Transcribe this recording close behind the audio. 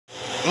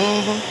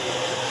Well,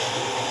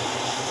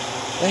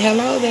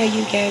 hello there,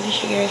 you guys.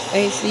 It's your girl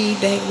Stacy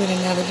back with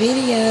another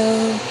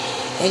video.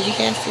 As you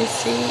guys can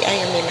see,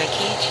 I am in my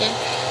kitchen.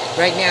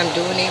 Right now, I'm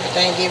doing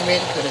everything, getting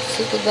ready for the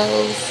Super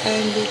Bowl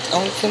Sunday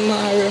on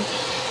tomorrow.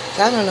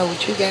 So I don't know what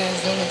you guys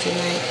doing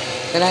tonight,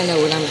 but I know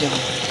what I'm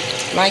doing.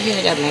 Right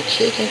here, I got my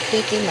chicken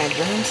cooking, my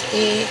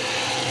drumstick.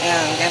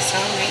 Got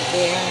some right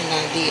there, and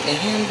I did the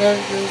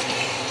hamburgers.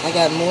 I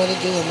got more to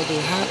do. I'm gonna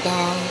do hot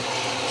dogs.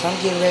 So I'm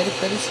getting ready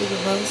for the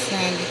Super Bowl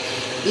Sunday.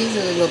 These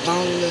are the little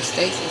bony little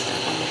steaks and stuff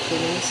I'm gonna put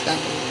in the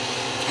stove.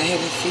 I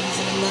haven't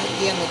seasoned them up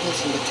yet. I'm gonna put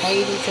some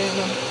potatoes in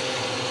them.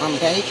 I'm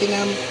baking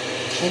them.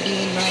 And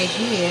then right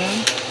here,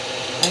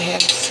 I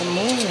have some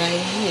more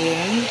right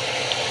here.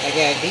 I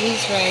got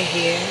these right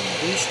here,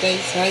 these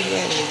steaks right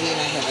here, and then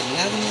I have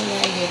another one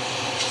right here.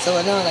 So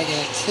in all, I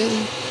got two.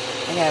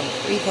 I got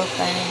 3, 4,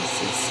 5,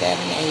 6, 7,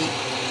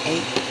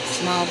 8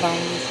 small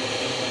boneless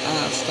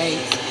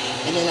steaks.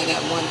 And then I got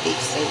one big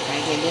steak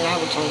right here. And then I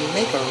was going to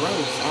make a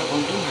roast. I was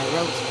going to do my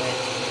roast, but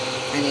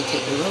I didn't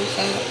take the roast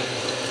out.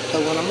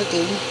 So what I'm going to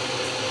do,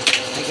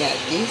 I got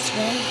this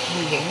right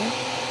here.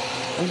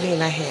 And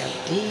then I have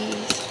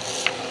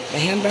these.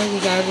 The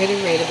hamburger's already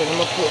ready, but I'm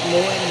going to put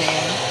more in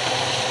there.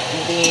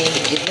 And then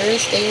the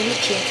birds stay in the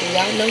kitchen.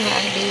 Y'all know how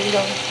I do it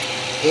on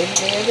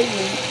every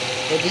week.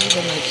 But these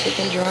are my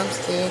chicken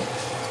drumsticks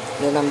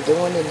that I'm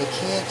doing in the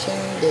kitchen.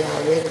 They're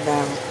already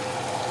about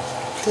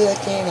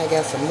cooking. I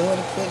got some more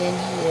to put in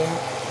here.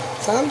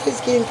 So I'm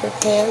just getting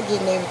prepared,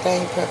 getting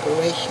everything in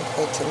preparation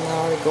for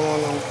tomorrow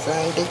going on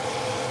Sunday.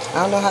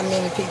 I don't know how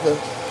many people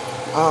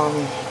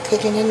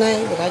cooking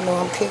tonight, but I know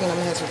I'm cooking. I'm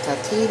gonna have some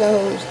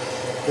tortillas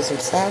with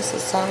some salsa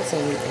sauce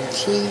and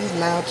cheese,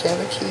 mild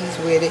cheddar cheese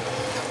with it,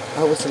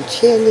 with some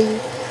chili.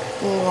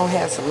 And we're gonna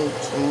have some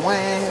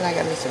wine. I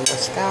got me some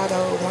Moscato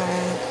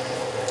wine,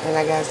 and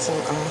I got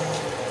some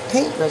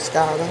pink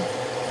Moscato.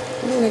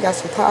 And then I got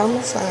some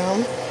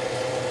Parmesan.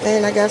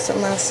 And I got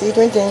some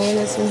Cedar and Gin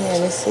and some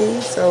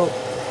Hennessy. So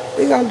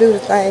we're going to do the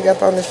thing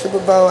up on the Super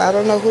Bowl. I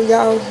don't know who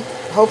y'all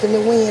hoping to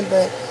win,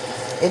 but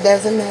it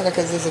doesn't matter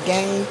because it's a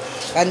game.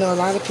 I know a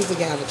lot of people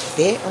got a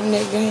bet on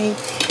that game.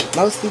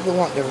 Most people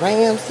want the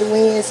Rams to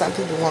win. Some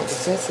people want the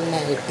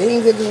Cincinnati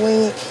Bengals to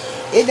win.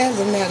 It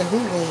doesn't matter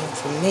who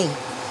wins for me.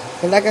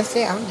 But like I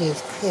said, I'm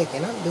just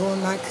cooking. I'm doing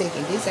my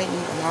cooking. This ain't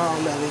even all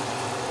of it.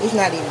 It's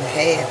not even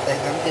half of it.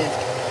 I'm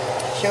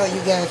just showing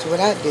you guys what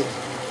I do.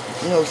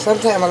 You know,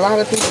 sometimes a lot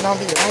of people don't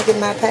be liking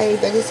my page,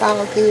 but it's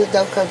all good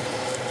though, because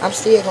I'm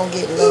still going to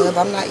get love.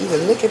 I'm not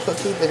even looking for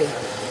people to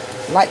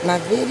like my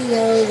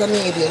videos. I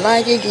mean, if you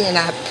like it, then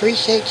I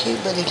appreciate you,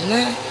 but if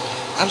not,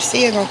 I'm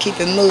still going to keep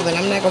it moving.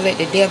 I'm not going to let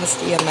the devil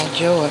steal my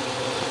joy,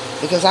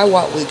 because I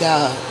walk with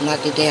God,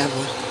 not the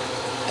devil.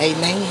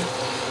 Amen.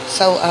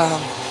 So,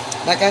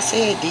 like I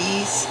said,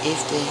 these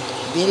is the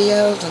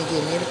videos. I'm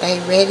getting everything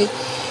ready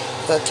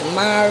for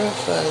tomorrow,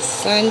 for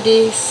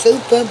Sunday,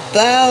 Super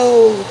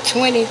Bowl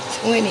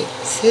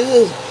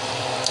 2022.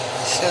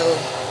 So,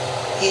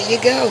 here you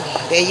go.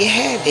 There you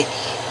have it.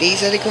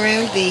 These are the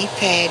ground beef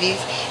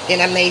patties.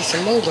 Then I made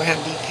some more ground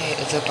beef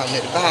patties up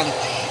under the bottom.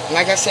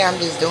 Like I said, I'm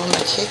just doing my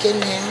chicken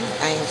now.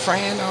 I am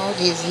frying all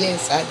this.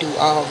 Yes, I do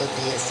all of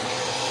this.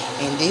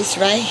 And this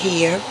right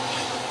here.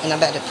 And I'm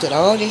about to put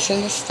all this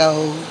in the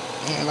stove.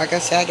 And like I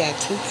said, I got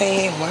 2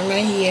 pans. One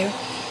right here.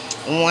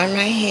 One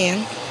right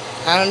here.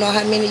 I don't know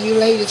how many of you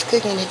ladies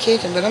cook in the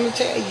kitchen, but I'm going to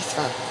tell you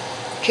something.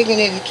 Cooking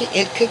in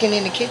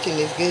the kitchen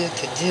is good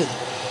to do.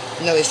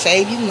 You know, it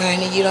saves you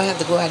money. You don't have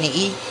to go out and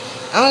eat.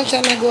 Only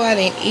time I go out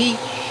and eat,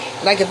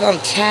 like if I'm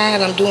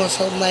tired, I'm doing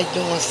so much,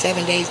 doing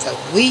 7 days a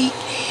week.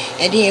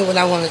 And then when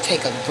I want to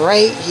take a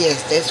break,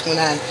 yes, that's when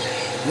I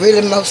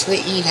really mostly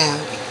eat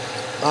out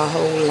a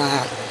whole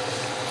lot.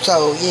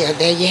 So, yeah,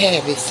 there you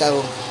have it.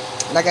 So,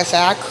 like I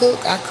said, I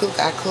cook.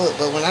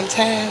 But when I'm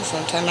tired,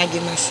 sometimes I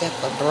give myself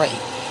a break.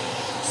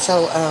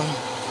 So,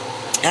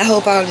 I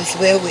hope all is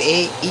well with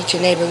each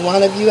and every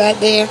one of you out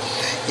there.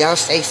 Y'all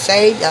stay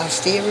safe. Y'all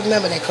still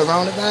remember that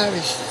coronavirus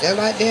is still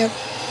out there.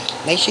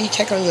 Make sure you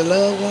check on your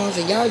loved ones.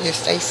 And y'all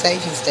just stay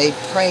safe and stay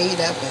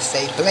prayed up and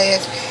stay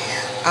blessed.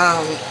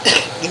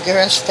 Your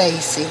girl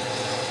Stacy.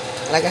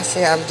 Like I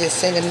said, I'm just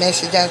sending a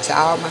message out to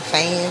all my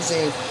fans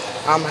and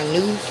all my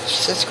new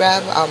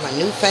subscribers, all my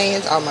new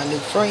fans, all my new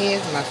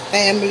friends, my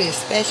family,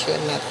 especially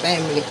my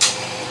family.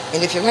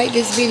 And if you like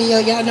this video,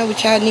 y'all know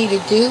what y'all need to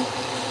do.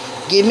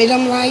 Give me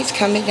them likes,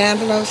 comment down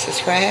below,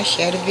 subscribe,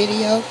 share the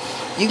video.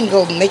 You can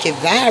go make it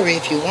viral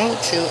if you want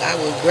to. I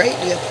would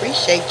greatly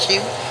appreciate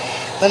you.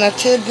 But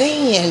until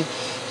then,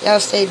 y'all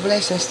stay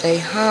blessed and stay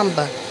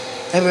humble.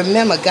 And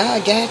remember,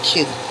 God got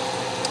you.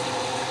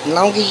 As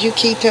long as you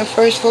keep Him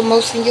first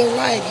foremost in your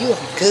life, you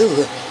are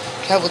good.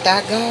 Because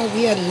without God,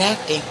 we are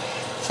nothing.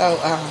 So,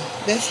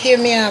 let's hear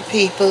me out,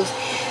 peoples.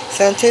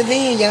 So until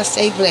then, y'all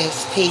stay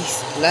blessed.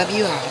 Peace. Love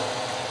you all.